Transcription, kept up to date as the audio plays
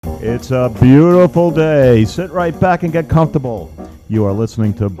It's a beautiful day. Sit right back and get comfortable. You are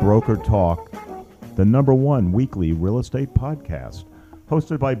listening to Broker Talk, the #1 weekly real estate podcast,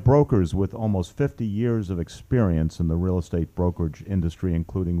 hosted by brokers with almost 50 years of experience in the real estate brokerage industry,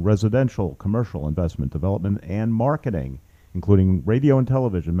 including residential, commercial, investment development, and marketing, including radio and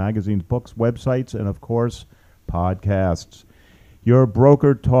television, magazines, books, websites, and, of course, podcasts. Your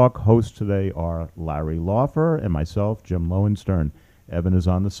Broker Talk hosts today are Larry Laufer and myself, Jim Lowenstern. Evan is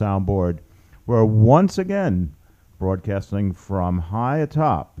on the soundboard. We're once again broadcasting from high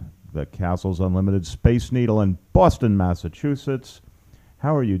atop the Castles Unlimited Space Needle in Boston, Massachusetts.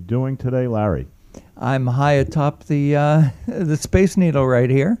 How are you doing today, Larry? I'm high atop the Space Needle right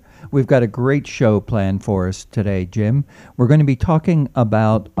here. We've got a great show planned for us today, Jim. We're going to be talking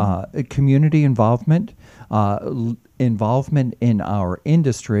about community involvement, involvement in our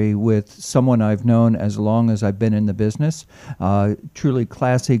industry with someone I've known as long as I've been in the business. Truly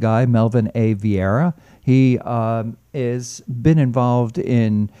classy guy, Melvin A. Vieira. He has been involved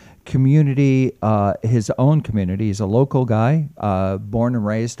in community, his own community. He's a local guy, born and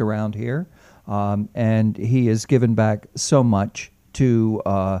raised around here, and he has given back so much to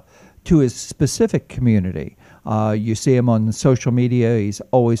his specific community. You see him on social media. He's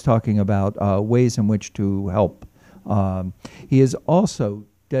always talking about ways in which to help. He is also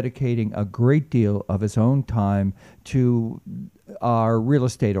dedicating a great deal of his own time to our real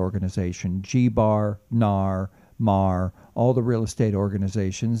estate organization, GBAR, NAR, MAR, all the real estate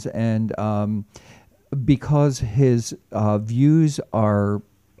organizations. And because his views are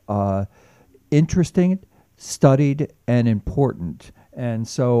interesting, studied, and important. And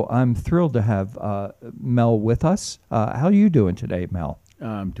so I'm thrilled to have Mel with us. How are you doing today, Mel?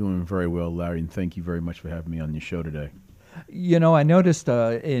 I'm doing very well, Larry, and thank you very much for having me on your show today. You know, I noticed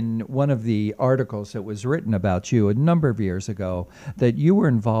in one of the articles that was written about you a number of years ago that you were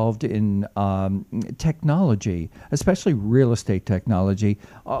involved in technology, especially real estate technology,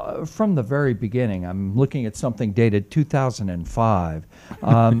 from the very beginning. I'm looking at something dated 2005.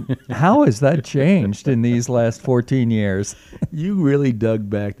 How has that changed in these last 14 years? You really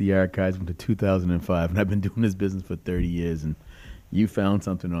dug back the archives into 2005, and I've been doing this business for 30 years, and you found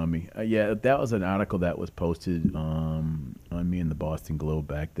something on me. Yeah, that was an article that was posted on me in the Boston Globe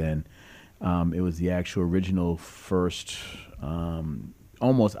back then. It was the actual original first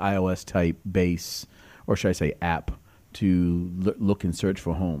almost iOS-type base, or should I say app, to look and search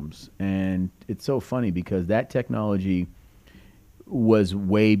for homes. And it's so funny because that technology was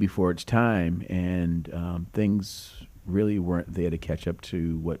way before its time, and things really weren't there to catch up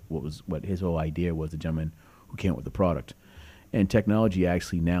to what his whole idea was, the gentleman who came up with the product. And technology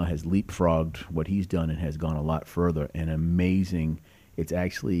actually now has leapfrogged what he's done and has gone a lot further. And amazing, it's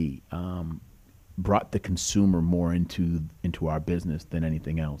actually brought the consumer more into our business than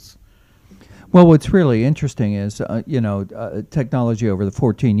anything else. Well, what's really interesting is, technology over the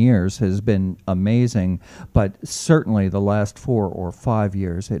 14 years has been amazing, but certainly the last 4 or 5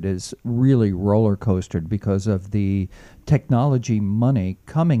 years, it is really roller coastered because of the technology money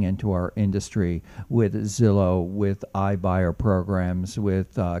coming into our industry with Zillow, with iBuyer programs,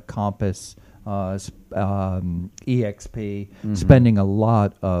 with Compass, EXP, spending a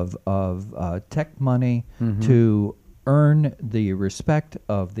lot of tech money to earn the respect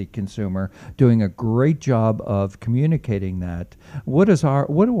of the consumer, doing a great job of communicating that. What do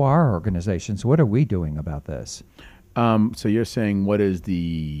our organizations, what are we doing about this? So you're saying what is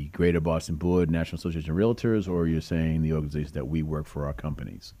the Greater Boston Board, National Association of Realtors, or you're saying the organizations that we work for our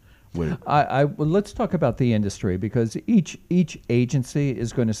companies? Let's talk about the industry, because each agency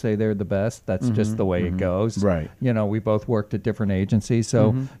is going to say they're the best. That's just the way it goes. Right. You know, we both worked at different agencies,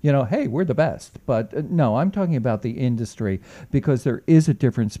 so hey, we're the best. But no, I'm talking about the industry, because there is a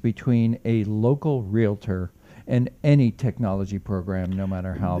difference between a local realtor and any technology program, no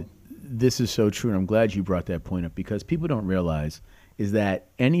matter how. This is so true, and I'm glad you brought that point up, because people don't realize is that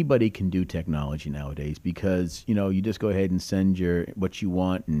anybody can do technology nowadays, because you just go ahead and send what you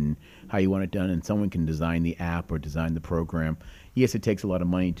want and how you want it done, and someone can design the app or design the program. Yes, it takes a lot of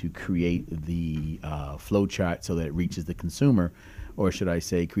money to create the flow chart so that it reaches the consumer, or should I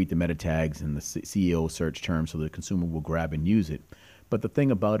say create the meta tags and the CEO search terms so the consumer will grab and use it. But the thing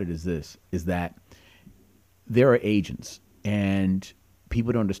about it is that there are agents, and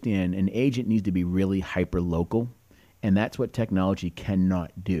people don't understand an agent needs to be really hyper local. And that's what technology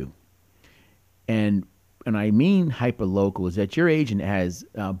cannot do. And I mean hyper-local is that your agent has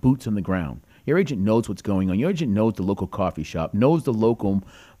boots on the ground. Your agent knows what's going on. Your agent knows the local coffee shop, knows the local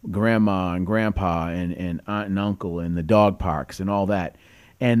grandma and grandpa and aunt and uncle and the dog parks and all that.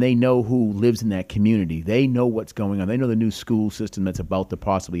 and they know who lives in that community. They know what's going on. They know the new school system that's about to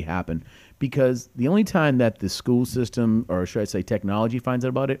possibly happen. Because the only time that the school system, or should I say technology, finds out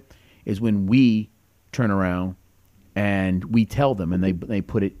about it is when we turn around and we tell them, and they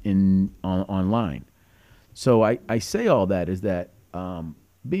put it online. So I say all that is that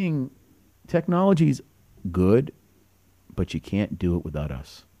being technology's good, but you can't do it without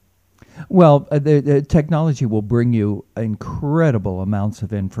us. Well, the technology will bring you incredible amounts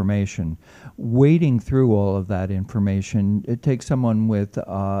of information. Wading through all of that information, it takes someone with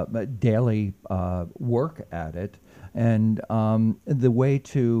daily work at it, and the way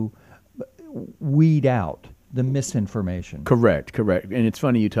to weed out the misinformation. Correct. And it's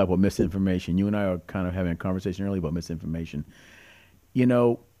funny you talk about misinformation. You and I are kind of having a conversation earlier about misinformation. You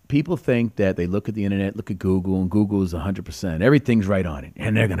know, people think that they look at the internet, look at Google, and Google is 100%. Everything's right on it.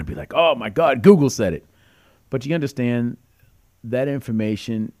 And they're going to be like, oh, my God, Google said it. But you understand that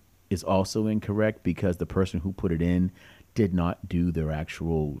information is also incorrect because the person who put it in did not do their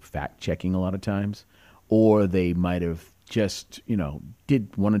actual fact-checking a lot of times. Or they might have just,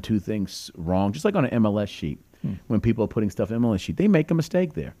 did one or two things wrong. Just like on an MLS sheet. When people are putting stuff in MLS sheet, they make a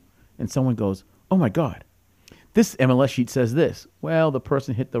mistake there. And someone goes, oh, my God. This MLS sheet says this. Well, the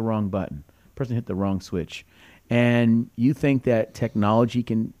person hit the wrong button. The person hit the wrong switch. And you think that technology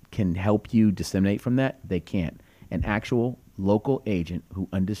can help you disseminate from that? They can't. An actual local agent who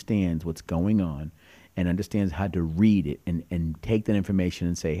understands what's going on and understands how to read it and take that information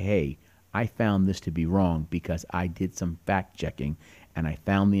and say, hey, I found this to be wrong because I did some fact checking and I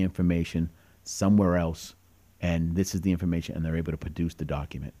found the information somewhere else, and this is the information, and they're able to produce the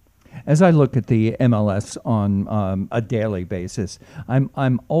document. As I look at the MLS on a daily basis,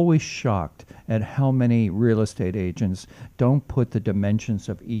 I'm always shocked at how many real estate agents don't put the dimensions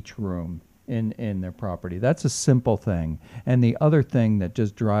of each room in their property. That's a simple thing. And the other thing that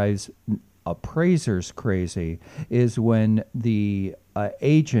just drives appraisers crazy is when the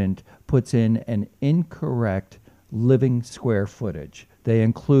agent puts in an incorrect living square footage. They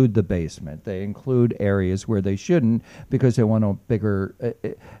include the basement. They include areas where they shouldn't because they want a bigger...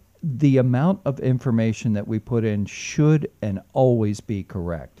 the amount of information that we put in should and always be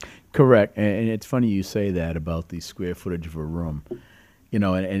correct. Correct. And it's funny you say that about the square footage of a room.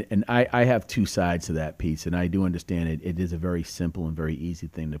 And I have two sides to that piece, and I do understand it. It is a very simple and very easy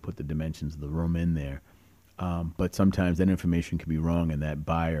thing to put the dimensions of the room in there. But sometimes that information can be wrong, and that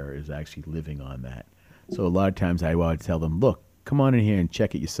buyer is actually living on that. So a lot of times I would tell them, look, come on in here and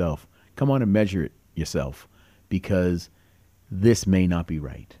check it yourself. Come on and measure it yourself, because this may not be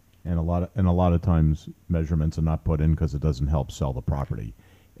right. And a lot of times measurements are not put in because it doesn't help sell the property.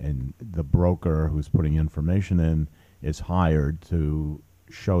 And the broker who's putting information in is hired to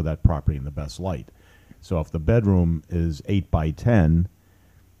show that property in the best light. So if the bedroom is 8 by 10,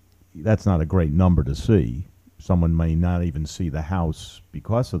 that's not a great number to see. Someone may not even see the house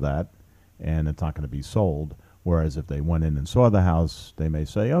because of that, and it's not going to be sold. Whereas if they went in and saw the house, they may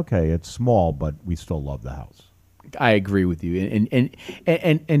say, okay, it's small, but we still love the house. I agree with you,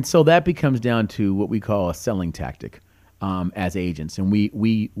 and so that becomes down to what we call a selling tactic as agents, and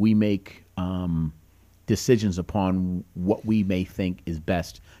we make decisions upon what we may think is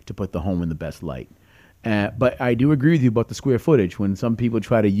best to put the home in the best light. But I do agree with you about the square footage. When some people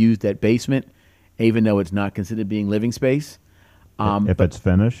try to use that basement, even though it's not considered being living space, if it's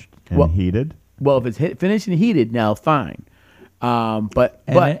finished and heated. Well, if it's finished and heated, now fine. But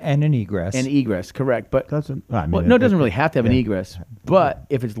an egress. An egress, correct. But it doesn't really have to have an egress. But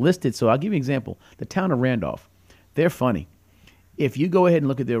if it's listed, so I'll give you an example. The town of Randolph, they're funny. If you go ahead and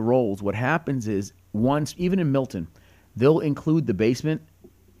look at their rolls, what happens is once, even in Milton, they'll include the basement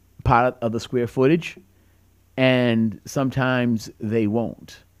part of the square footage, and sometimes they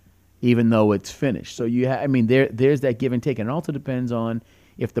won't, even though it's finished. So there's that give and take, and it also depends on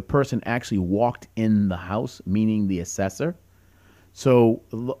if the person actually walked in the house, meaning the assessor. So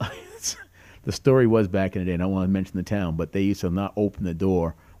the story was back in the day, and I don't want to mention the town, but they used to not open the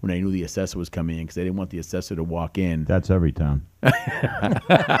door when they knew the assessor was coming in because they didn't want the assessor to walk in. That's every town.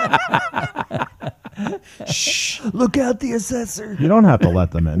 Shh! Look out, the assessor. You don't have to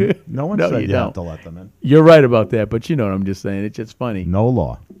let them in. No one said you have to let them in. You're right about that, but you know what I'm just saying. It's just funny. No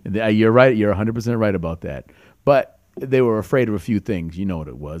law. You're right. You're 100% right about that. But they were afraid of a few things. You know what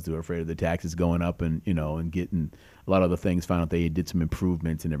it was. They were afraid of the taxes going up and getting a lot of other things. Found out they did some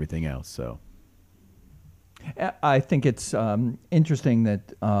improvements and everything else. So I think it's interesting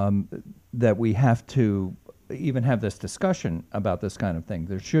that that we have to even have this discussion about this kind of thing.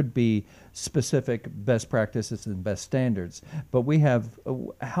 There should be specific best practices and best standards. But we have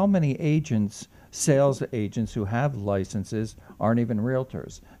how many agents, sales agents who have licenses aren't even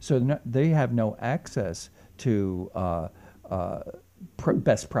realtors? So they have no access to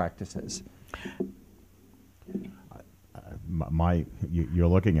best practices. You're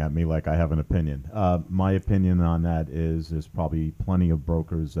looking at me like I have an opinion. My opinion on that is there's probably plenty of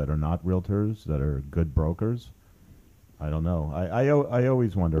brokers that are not realtors that are good brokers. I don't know. I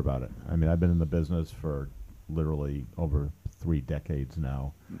always wonder about it. I mean, I've been in the business for literally over 3 decades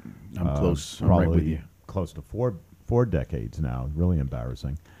now. I'm close. I'm probably right with you. close to four decades now. Really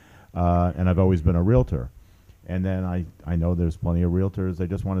embarrassing. And I've always been a realtor. And then I know there's plenty of realtors. They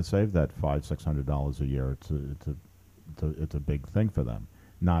just want to save that $500-600 a year. It's a big thing for them,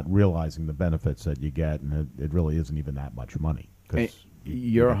 not realizing the benefits that you get, and it really isn't even that much money.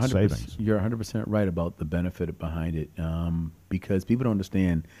 You're get 100%. savings. You're 100% right about the benefit behind it, because people don't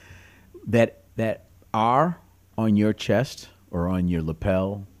understand that R on your chest or on your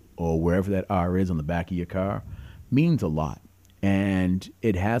lapel or wherever that R is on the back of your car means a lot, and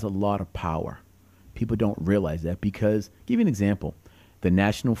it has a lot of power. People don't realize that because, give you an example, the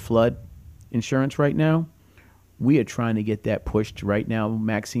National Flood Insurance right now. We are trying to get that pushed right now.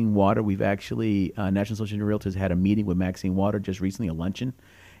 Maxine Water, we've actually, National Association of Realtors had a meeting with Maxine Water just recently, a luncheon,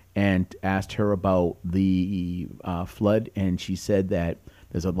 and asked her about the flood. And she said that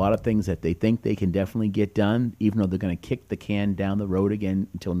there's a lot of things that they think they can definitely get done, even though they're going to kick the can down the road again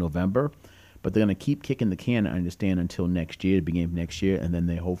until November. But they're going to keep kicking the can, I understand, until next year, the beginning of next year. And then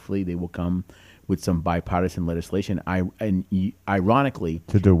hopefully they will come with some bipartisan legislation. Ironically,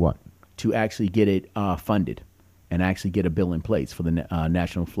 To do what? to actually get it funded and actually get a bill in place for the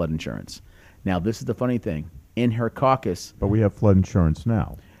National Flood Insurance. Now, this is the funny thing. In her caucus, But we have flood insurance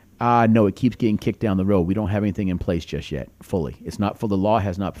now. no, it keeps getting kicked down the road. We don't have anything in place just yet, fully. It's not full. The law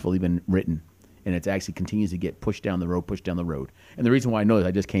has not fully been written, and it actually continues to get pushed down the road. And the reason why I know is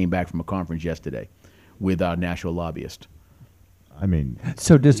I just came back from a conference yesterday with our national lobbyist. I mean,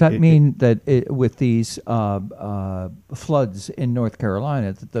 So does that it- mean that with these floods in North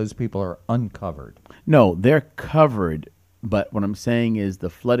Carolina, that those people are uncovered? No, they're covered, but what I'm saying is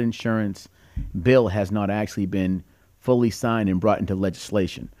the flood insurance bill has not actually been fully signed and brought into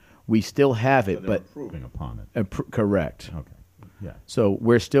legislation. We still have it, but improving upon it. correct. Okay. Yeah. So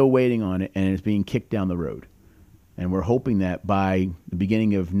we're still waiting on it, and it's being kicked down the road. And we're hoping that by the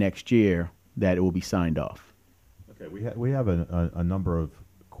beginning of next year that it will be signed off. Okay. We have a number of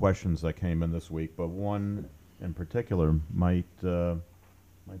questions that came in this week, but one in particular might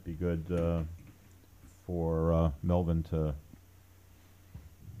be good for Melvin to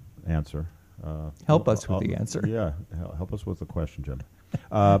answer. Help us with the answer. Yeah, help us with the question, Jim.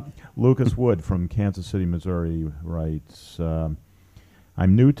 Lucas Wood from Kansas City, Missouri writes,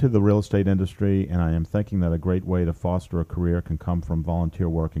 I'm new to the real estate industry, and I am thinking that a great way to foster a career can come from volunteer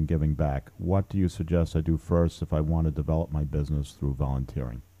work and giving back. What do you suggest I do first if I want to develop my business through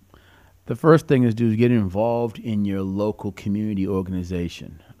volunteering? The first thing is to get involved in your local community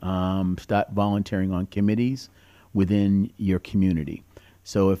organization. Start volunteering on committees within your community.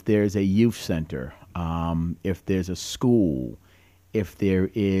 So if there's a youth center, if there's a school, if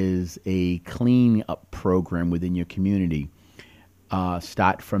there is a clean up program within your community,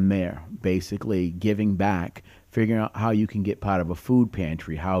 start from there. Basically giving back, figuring out how you can get part of a food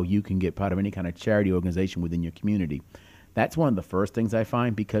pantry, how you can get part of any kind of charity organization within your community. That's one of the first things I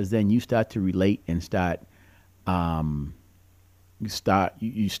find, because then you start to relate and start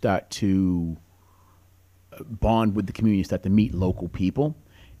to bond with the community, you start to meet local people.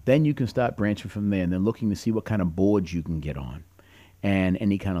 Then you can start branching from there and then looking to see what kind of boards you can get on, and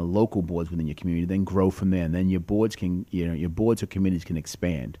any kind of local boards within your community. Then grow from there, and then your boards or committees can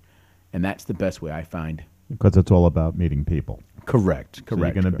expand, and that's the best way I find. Because it's all about meeting people. Correct. So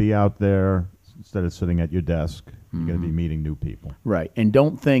you're going to be out there instead of sitting at your desk. You're going to be meeting new people. Right. And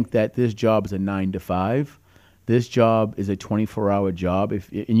don't think that this job is a 9 to 5. This job is a 24-hour job,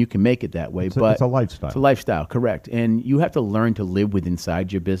 and you can make it that way. It's but a lifestyle. It's a lifestyle, correct. And you have to learn to live with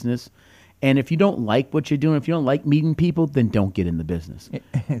inside your business. And if you don't like what you're doing, if you don't like meeting people, then don't get in the business.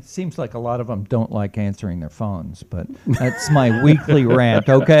 It seems like a lot of them don't like answering their phones, but that's my weekly rant.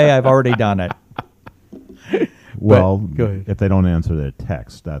 Okay, I've already done it. Well, go ahead. if they don't answer their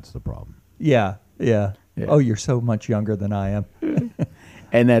text, that's the problem. Yeah. Yeah. Oh, you're so much younger than I am.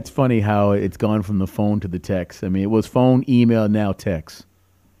 And that's funny how it's gone from the phone to the text. I mean, it was phone, email, now text.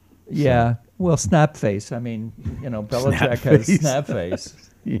 Yeah. Well, Snapface. I mean, Belichick has Snapface.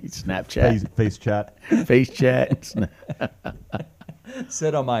 Snapchat, Face chat. face chat.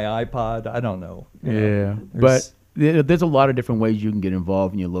 Sit on my iPod. I don't know. You know, Yeah, there's- but there's a lot of different ways you can get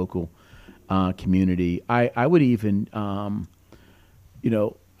involved in your local community. I would even, I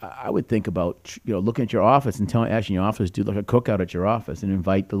would think about looking at your office and asking your office to do like a cookout at your office and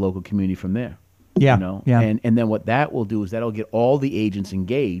invite the local community from there. Yeah, yeah. And then what that will do is that'll get all the agents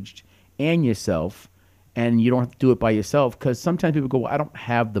engaged and yourself, and you don't have to do it by yourself because sometimes people go, well, I don't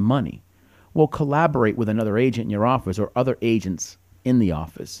have the money. Well, collaborate with another agent in your office or other agents in the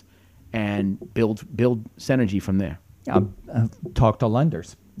office and build synergy from there. Talk to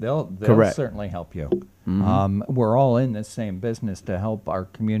lenders. They'll Correct. certainly help you. We're all in the same business to help our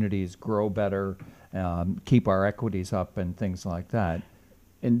communities grow better, keep our equities up, and things like that.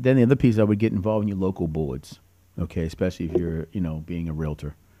 And then the other piece, I would get involved in your local boards, okay, especially if you're, being a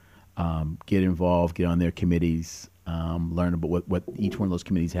realtor. Get involved, get on their committees, learn about what each one of those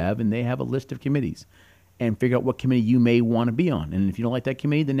committees have, and they have a list of committees, and figure out what committee you may want to be on. And if you don't like that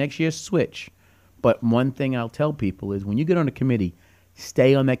committee, the next year switch. But one thing I'll tell people is when you get on a committee,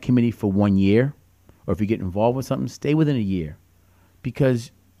 stay on that committee for 1 year, or if you get involved with something, stay within a year, because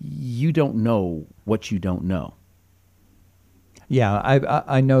you don't know what you don't know. Yeah,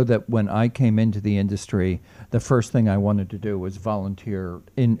 I know that when I came into the industry, the first thing I wanted to do was volunteer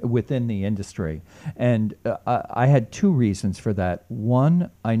within the industry. And I had two reasons for that.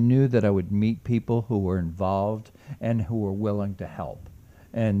 One, I knew that I would meet people who were involved and who were willing to help.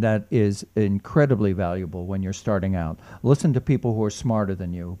 And that is incredibly valuable when you're starting out. Listen to people who are smarter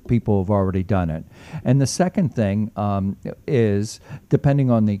than you, people who have already done it. And the second thing is,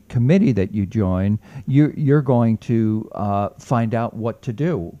 depending on the committee that you join, you're going to find out what to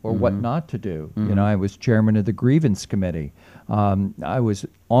do or what not to do. I was chairman of the grievance committee. I was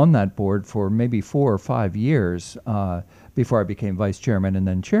on that board for maybe 4 or 5 years before I became vice chairman and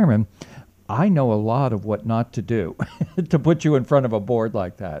then chairman. I know a lot of what not to do to put you in front of a board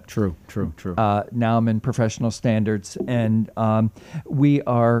like that. True. Now I'm in professional standards, and we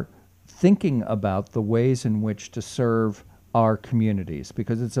are thinking about the ways in which to serve our communities,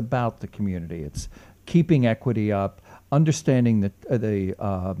 because it's about the community. It's keeping equity up, understanding the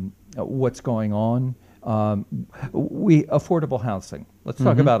what's going on. Affordable housing. Let's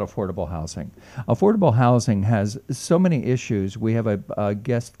talk about affordable housing. Affordable housing has so many issues. We have a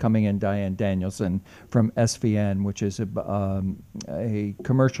guest coming in, Diane Danielson from SVN, which is a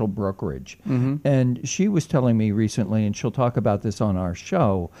commercial brokerage. And she was telling me recently, and she'll talk about this on our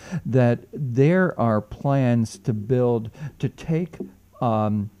show, that there are plans to take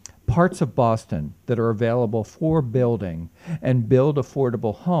parts of Boston that are available for building and build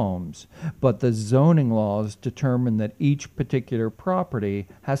affordable homes, but the zoning laws determine that each particular property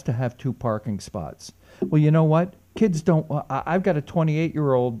has to have 2 parking spots. Well, you know what? Kids don't. I've got a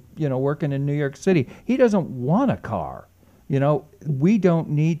 28-year-old, working in New York City. He doesn't want a car. We don't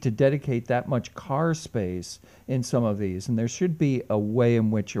need to dedicate that much car space in some of these, and there should be a way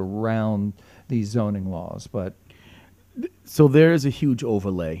in which around these zoning laws, but. So there is a huge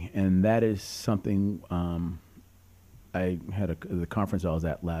overlay, and that is something I had the conference I was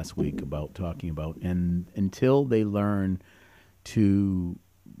at last week talking about. And until they learn to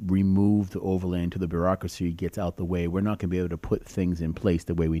remove the overlay until the bureaucracy gets out the way, we're not going to be able to put things in place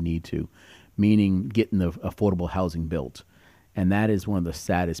the way we need to, meaning getting the affordable housing built. And that is one of the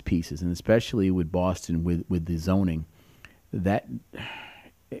saddest pieces, and especially with Boston, with the zoning, that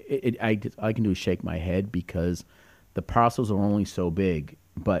I can do is shake my head because the parcels are only so big,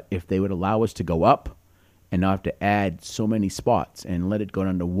 but if they would allow us to go up and not have to add so many spots and let it go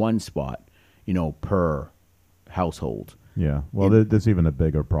down to 1 spot, per household. Yeah. Well, there's even a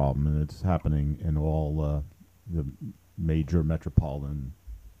bigger problem, and it's happening in all the major metropolitan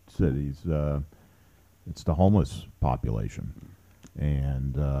cities. It's the homeless population.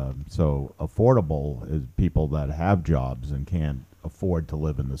 And so affordable is people that have jobs and can't afford to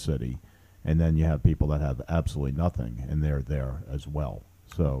live in the city. And then you have people that have absolutely nothing, and they're there as well.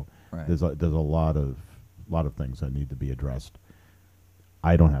 So Right. there's a lot of things that need to be addressed.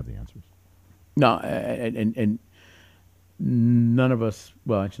 I don't have the answers. No, and none of us,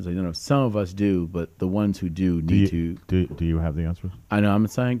 well, I shouldn't say none of us, some of us do, but the ones who do need to. Do you have the answers? I know, I'm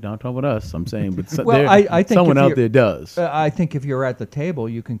saying, don't talk about us. I'm saying, but Well, I think someone if out you're- there does. I think if you're at the table,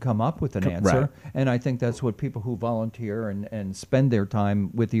 you can come up with an answer. Right. And I think that's what people who volunteer and spend their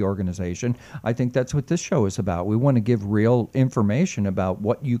time with the organization, I think that's what this show is about. We want to give real information about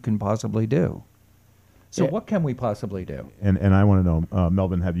what you can possibly do. So Yeah. what can we possibly do? And I want to know,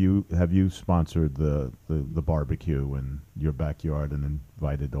 Melvin, have you sponsored the barbecue in your backyard and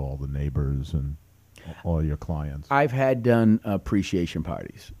invited all the neighbors and all your clients? I've had done appreciation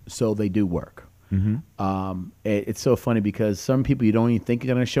parties, so they do work. It's so funny because some people you don't even think are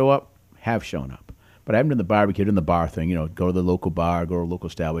going to show up have shown up. But I haven't done the barbecue, done the bar thing, go to the local bar, go to a local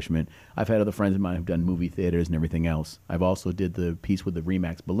establishment. I've had other friends of mine who've done movie theaters and everything else. I've also did the piece with the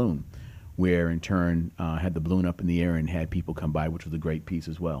Remax balloon, where in turn had the balloon up in the air and had people come by, which was a great piece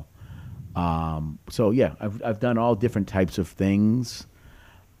as well. So yeah, I've done all different types of things,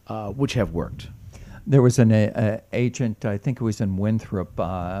 which have worked. There was an agent, I think it was in Winthrop.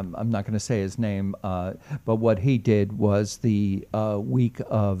 I'm not going to say his name, but what he did was the week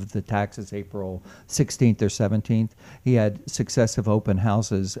of the taxes, April 16th or 17th, he had successive open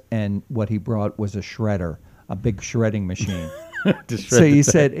houses, and what he brought was a shredder, a big shredding machine. So he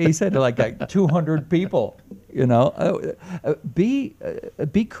said like 200 people. Be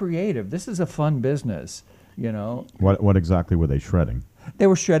creative. This is a fun business. What exactly were they shredding? They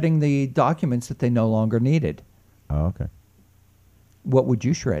were shredding the documents that they no longer needed. Oh, okay. What would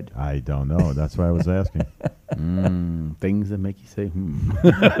you shred? I don't know. That's why I was asking. Things that make you say,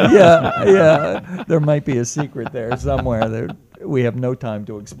 Yeah. There might be a secret there somewhere that we have no time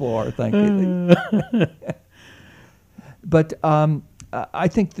to explore, thank you. But I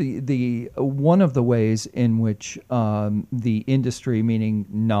think the one of the ways in which the industry, meaning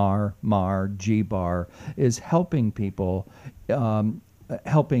NAR, MAR, G-Bar, is helping people,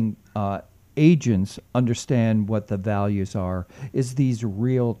 helping agents understand what the values are, is these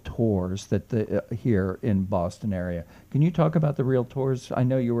real tours that here in Boston area. Can you talk about the real tours? I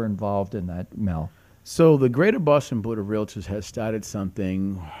know you were involved in that, Mel. So the Greater Boston Board of Realtors has started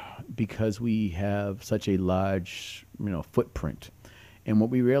something because we have such a large, footprint. And what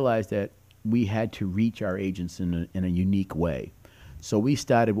we realized that we had to reach our agents in a unique way. So we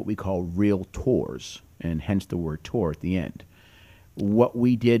started what we call real tours, and hence the word tour at the end. What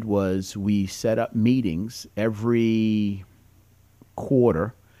we did was we set up meetings every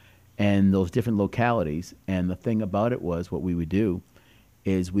quarter and those different localities. And the thing about it was what we would do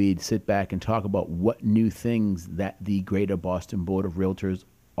is we'd sit back and talk about what new things that the Greater Boston Board of Realtors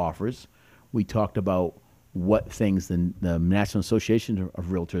offers. We talked about what things the National Association of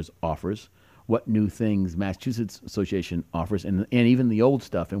Realtors offers, what new things Massachusetts Association offers, and even the old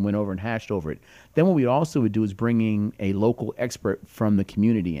stuff, and went over and hashed over it. Then what we also would do is bringing a local expert from the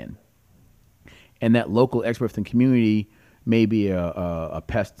community in. And that local expert from the community may be a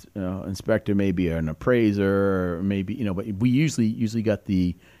pest inspector, maybe an appraiser, maybe, but we usually got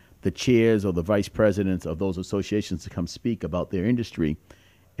the chairs or the vice presidents of those associations to come speak about their industry,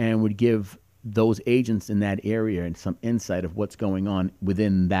 and would give those agents in that area and some insight of what's going on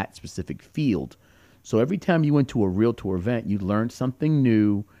within that specific field. So every time you went to a Realtor event, you learned something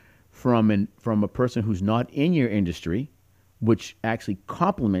new from a person who's not in your industry, which actually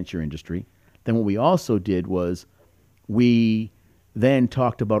complements your industry. Then what we also did was we then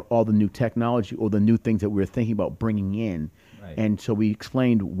talked about all the new technology or the new things that we were thinking about bringing in. Right. And so we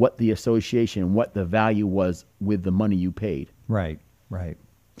explained what the association, what the value was with the money you paid. Right.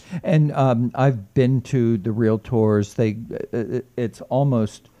 And I've been to the Realtors.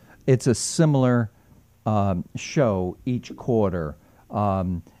 It's a similar show each quarter.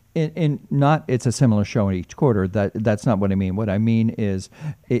 It's a similar show each quarter. That's not what I mean. What I mean is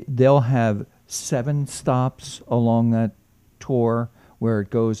they'll have 7 stops along that tour where it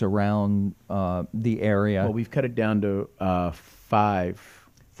goes around the area. Well, we've cut it down to 5.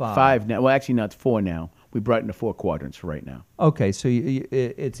 5 now. Well, actually, no, it's 4 now. We brought it into 4 quadrants for right now. Okay, so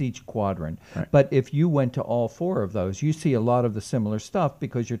it's each quadrant. Right. But if you went to all 4 of those, you see a lot of the similar stuff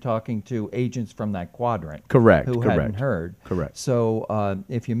because you're talking to agents from that quadrant. Correct. Who hadn't heard. Correct. So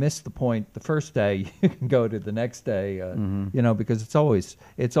if you missed the point the first day, you can go to the next day, because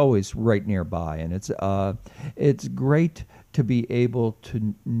it's always right nearby. And it's great to be able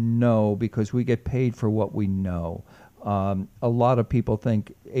to know because we get paid for what we know. A lot of people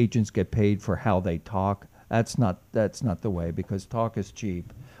think agents get paid for how they talk. That's not the way because talk is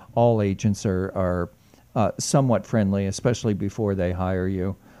cheap. All agents are somewhat friendly, especially before they hire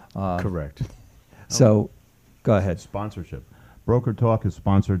you. Correct. So, go ahead. Sponsorship. Broker Talk is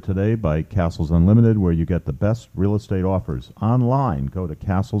sponsored today by Castles Unlimited, where you get the best real estate offers online. Go to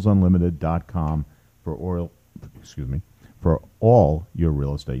castlesunlimited.com for all your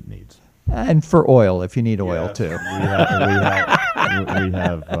real estate needs. And for oil, if you need oil, too. We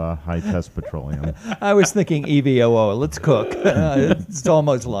have high-test petroleum. I was thinking EVOO. Let's cook. It's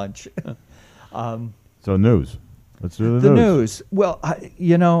almost lunch. So news. Let's do The the news. Well,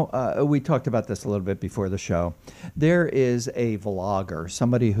 we talked about this a little bit before the show. There is a vlogger,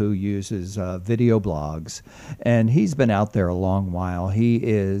 somebody who uses video blogs, and he's been out there a long while. He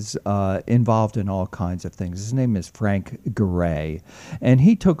is involved in all kinds of things. His name is Frank Garay, and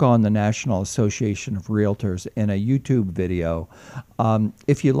he took on the National Association of Realtors in a YouTube video.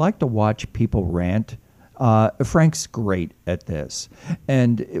 If you like to watch people rant, Frank's great at this.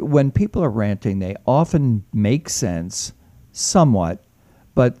 And when people are ranting, they often make sense somewhat,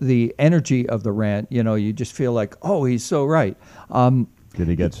 but the energy of the rant, you just feel like, oh, he's so right. Did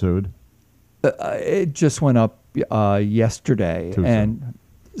he get sued? It just went up yesterday. Too and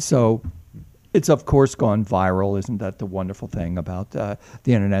so it's, of course, gone viral. Isn't that the wonderful thing about the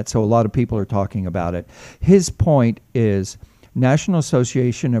Internet? So a lot of people are talking about it. His point is, National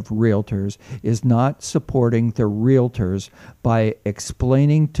Association of Realtors is not supporting the realtors by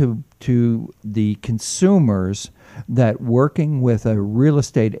explaining to the consumers that working with a real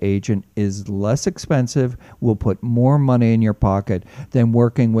estate agent is less expensive, will put more money in your pocket than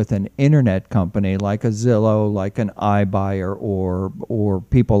working with an internet company like a Zillow, like an iBuyer, or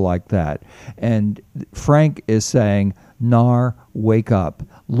people like that. And Frank is saying, NAR, wake up.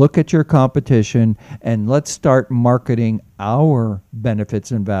 Look at your competition, and let's start marketing our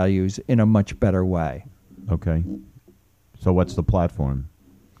benefits and values in a much better way. Okay. So what's the platform?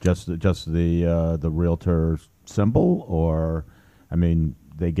 Just the realtor symbol, or, I mean,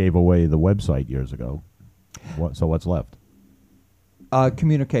 they gave away the website years ago. So what's left?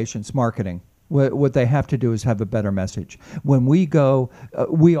 Communications, marketing. What they have to do is have a better message. When we go,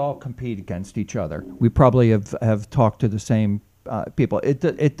 we all compete against each other. We probably have talked to the same people.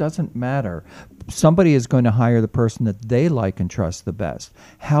 It doesn't matter. Somebody is going to hire the person that they like and trust the best.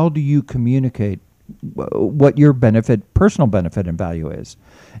 How do you communicate what your personal benefit and value is?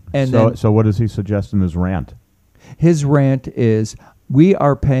 And so what does he suggest in his rant? His rant is, we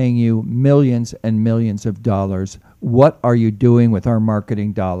are paying you millions and millions of dollars. What are you doing with our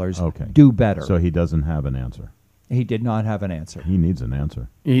marketing dollars? Okay. Do better. So he doesn't have an answer. He did not have an answer. He needs an answer.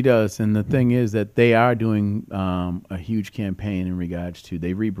 He does, and the thing is that they are doing a huge campaign in regards to,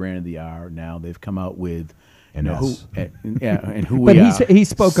 they rebranded the R. Now they've come out with An S. and who But we are. he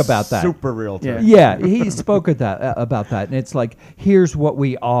spoke about that. Super realtor. Yeah, he spoke about that, and it's like, here's what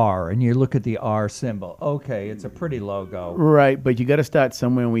we are, and you look at the R symbol. Okay, it's a pretty logo. Right, but you got to start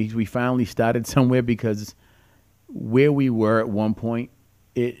somewhere. And we finally started somewhere, because where we were at one point,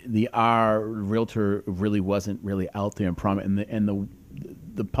 the R realtor really wasn't really out there and prominent, and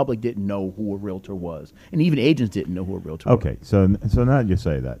the public didn't know who a realtor was, and even agents didn't know who a realtor was. Okay, so now you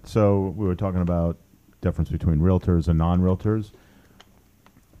say that. So we were talking about difference between realtors and non-realtors.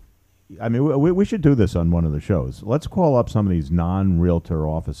 I mean, we should do this on one of the shows. Let's call up some of these non-realtor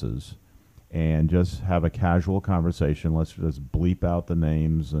offices and just have a casual conversation. Let's just bleep out the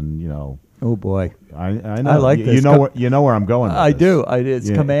names, and Oh boy, I know. I like this. You know where I'm going with I this. do. It's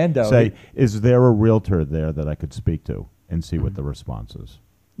commando. Say, is there a realtor there that I could speak to, and see what the response is?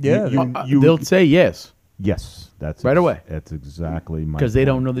 Yeah, They'll say yes, Yes, that's right away. That's exactly my because they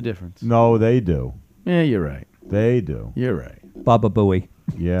don't point. know the difference. No, they do. Yeah, you're right. They do. You're right. Baba Booey.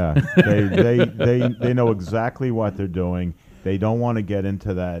 Yeah, they know exactly what they're doing. They don't want to get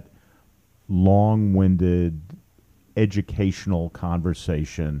into that long-winded educational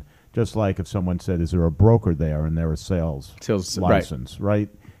conversation. Just like if someone said, "Is there a broker there?" and they're a sales license, right?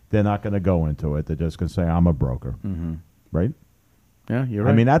 They're not going to go into it. They're just going to say, "I'm a broker," right? Yeah, you're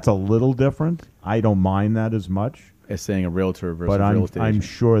right. I mean, that's a little different. I don't mind that as much. As saying a realtor versus But real estate I'm agent.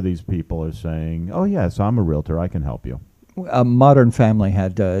 sure these people are saying, "Oh yes, I'm a realtor. I can help you." Modern Family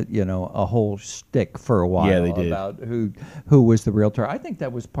had a whole shtick for a while Yeah, they did. about who was the realtor. I think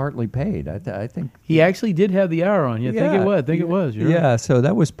that was partly paid. I think He actually did have the R on. I think it was. I think it was. You're yeah, right. so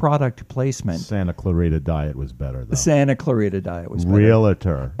that was product placement. Santa Clarita Diet was better though. The Santa Clarita Diet was better.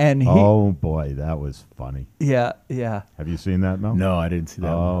 Realtor. And oh boy, that was funny. Yeah. Have you seen that, Mel? No, I didn't see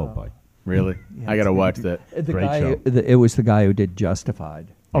that. Oh one. boy. Really? Yeah, I got to it's- watch that. The Great guy, show. it was the guy who did Justified.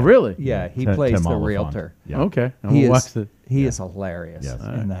 Oh, really? Yeah, he Tim plays the Oliphant. realtor. Yeah. Okay. I'm He gonna is watch it. he is hilarious Yes.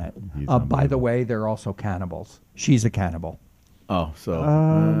 in that. He's By the unbelievable. way, they're also cannibals. She's a cannibal. Oh, so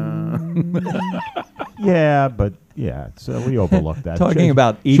Yeah, but yeah, so we overlooked that. Talking She-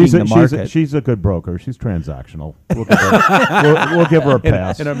 about eating she's a, the she's a- market. She's a good broker. She's transactional. We'll give her, we'll give her a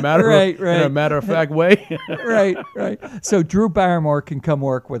pass. in a matter Right, of in a right. matter of fact way. right. So Drew Barrymore can come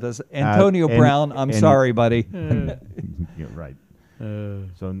work with us. Antonio and- Brown, I'm and- sorry, buddy. You're right.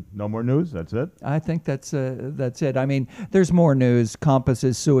 So no more news. That's it. I think that's it. I mean, there's more news. Compass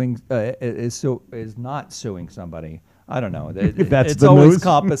is suing is not suing somebody. I don't know. That's It's the always news.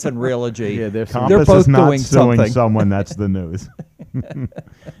 Compass and Realogy. Yeah, they're Compass both is not doing suing something. someone. That's the news.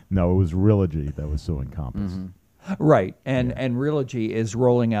 No, it was Realogy that was suing Compass. Right, and Realogy is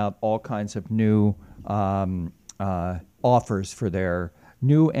rolling out all kinds of new offers for their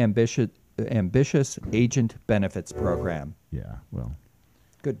new ambitious agent benefits program. Yeah. Well,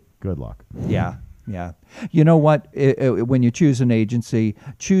 Good luck. Yeah, yeah. You know what? When you choose an agency,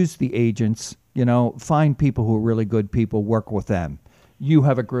 choose the agents. You know, find people who are really good people. Work with them. You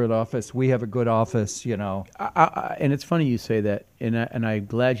have a good office. We have a good office. You know. And it's funny you say that, and I'm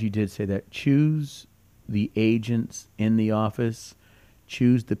glad you did say that. Choose the agents in the office.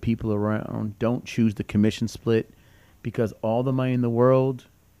 Choose the people around. Don't choose the commission split, because all the money in the world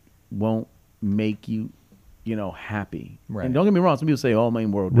won't make you, happy. Right. And don't get me wrong. Some people say all the money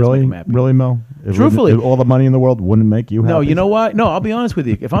in the world doesn't make Really, them happy. really, Mel? Truthfully. if all the money in the world wouldn't make you happy. No, you know what? No, I'll be honest with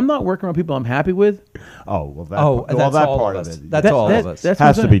you. If I'm not working around people I'm happy with, Oh, well, that, That's that all part of us. it That's all of us. That's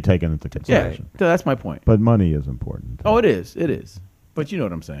has what to I'm be saying. taken into Yeah, consideration. so that's my point. But money is important. Oh, it is. It is. But you know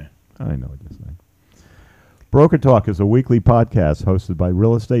what I'm saying. I know what you're saying. Broker Talk is a weekly podcast hosted by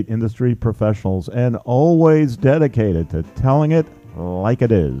real estate industry professionals and always dedicated to telling it like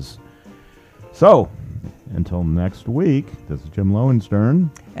it is. So, until next week, this is Jim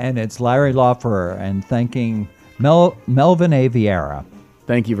Lowenstern. And it's Larry Lauferer, and thanking Melvin A. Vieira.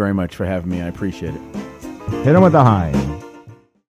 Thank you very much for having me. I appreciate it. Hit him with the high.